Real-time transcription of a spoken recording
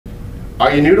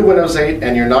Are you new to Windows 8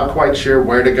 and you're not quite sure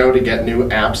where to go to get new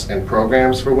apps and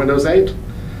programs for Windows 8?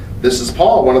 This is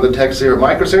Paul, one of the techs here at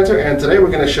Micro Center, and today we're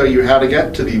going to show you how to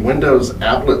get to the Windows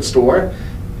Applet Store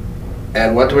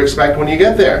and what to expect when you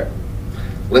get there.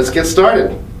 Let's get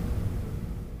started.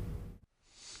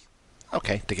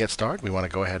 Okay, to get started, we want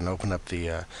to go ahead and open up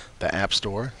the App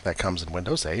Store that comes in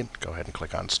Windows 8. Go ahead and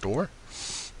click on Store.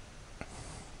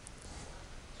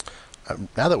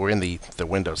 Now that we're in the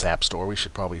Windows App Store, we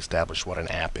should probably establish what an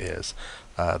app is.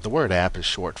 The word app is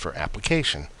short for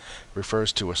application. It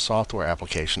refers to a software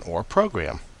application or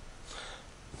program.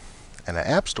 And an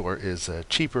app store is a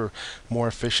cheaper, more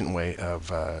efficient way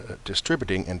of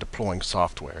distributing and deploying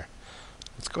software.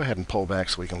 Let's go ahead and pull back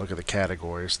so we can look at the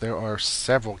categories. There are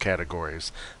several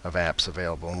categories of apps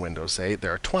available in Windows 8.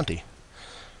 There are 20.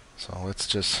 So let's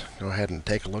just go ahead and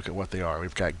take a look at what they are.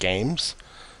 We've got games,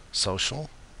 social,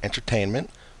 entertainment,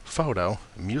 photo,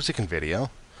 music and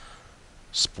video,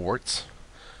 sports,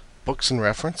 books and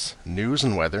reference, news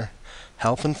and weather,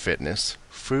 health and fitness,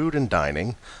 food and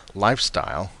dining,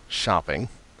 lifestyle, shopping,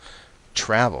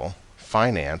 travel,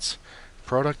 finance,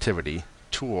 productivity,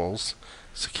 tools,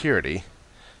 security,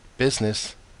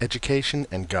 business, education,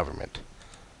 and government.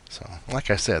 So, like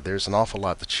I said, there's an awful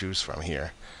lot to choose from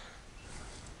here.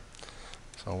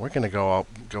 So we're going to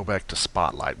go back to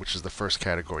Spotlight, which is the first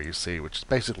category you see, which is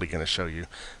basically going to show you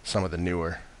some of the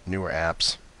newer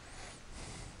apps.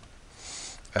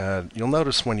 You'll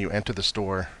notice when you enter the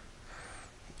store,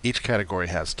 each category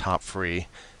has top free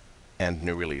and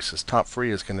new releases. Top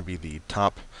free is going to be the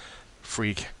top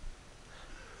free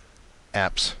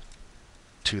apps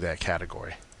to that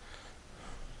category.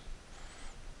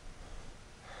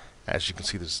 As you can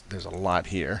see, there's a lot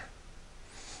here.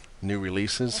 New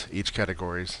releases, each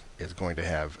category is going to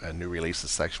have a new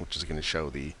releases section, which is going to show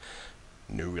the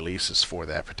new releases for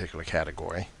that particular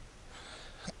category.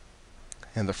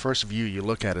 And the first view you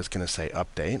look at is going to say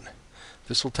update.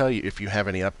 This will tell you if you have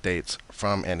any updates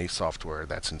from any software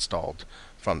that's installed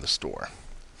from the store.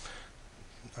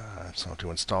 So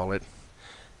to install it,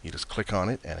 you just click on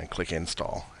it and then click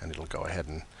install, and it'll go ahead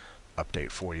and update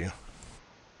for you.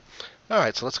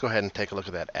 Alright, so let's go ahead and take a look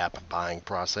at that app buying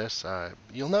process.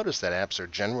 You'll notice that apps are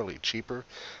generally cheaper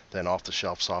than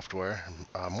off-the-shelf software,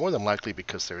 more than likely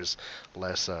because there's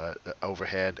less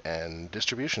overhead and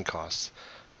distribution costs.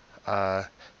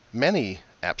 Many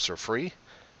apps are free.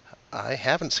 I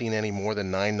haven't seen any more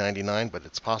than $9.99, but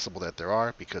it's possible that there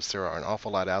are, because there are an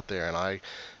awful lot out there, and I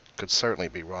could certainly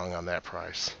be wrong on that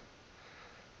price.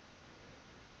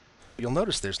 You'll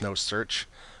notice there's no search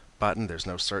button, there's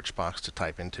no search box to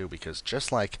type into, because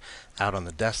just like out on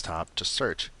the desktop, to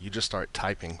search, you just start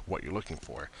typing what you're looking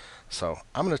for. So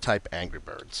I'm going to type Angry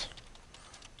Birds.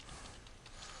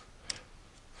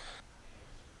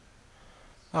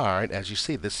 Alright, as you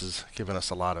see, this is giving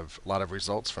us a lot of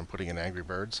results from putting in Angry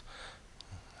Birds.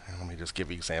 And let me just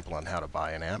give you an example on how to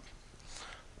buy an app.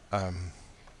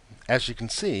 As you can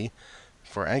see,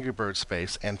 for Angry Birds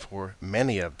Space and for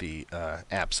many of the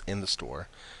apps in the store,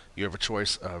 you have a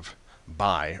choice of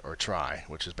buy or try,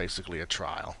 which is basically a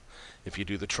trial. If you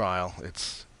do the trial,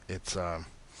 it's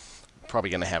probably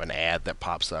going to have an ad that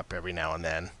pops up every now and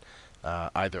then,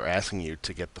 either asking you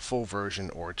to get the full version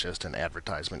or just an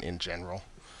advertisement in general.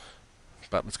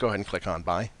 But let's go ahead and click on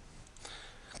buy.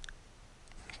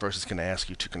 First, it's going to ask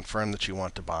you to confirm that you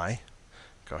want to buy.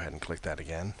 Go ahead and click that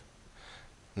again.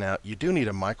 Now, you do need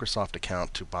a Microsoft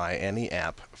account to buy any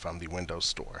app from the Windows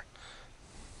Store.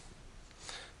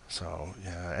 So,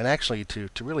 and actually, to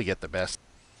really get the best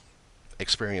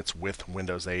experience with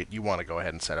Windows 8, you want to go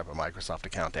ahead and set up a Microsoft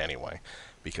account anyway,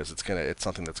 because it's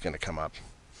something that's going to come up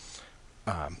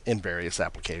in various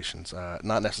applications.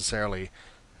 Not necessarily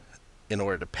in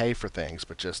order to pay for things,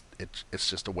 but it's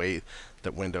just a way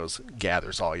that Windows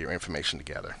gathers all your information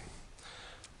together.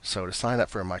 So to sign up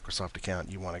for a Microsoft account,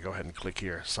 you want to go ahead and click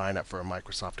here, sign up for a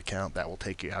Microsoft account. That will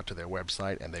take you out to their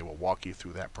website, and they will walk you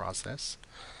through that process.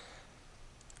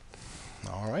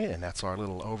 Alright, and that's our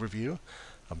little overview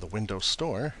of the Windows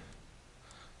Store.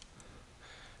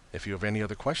 If you have any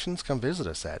other questions, come visit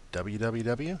us at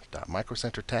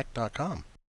www.microcentertech.com.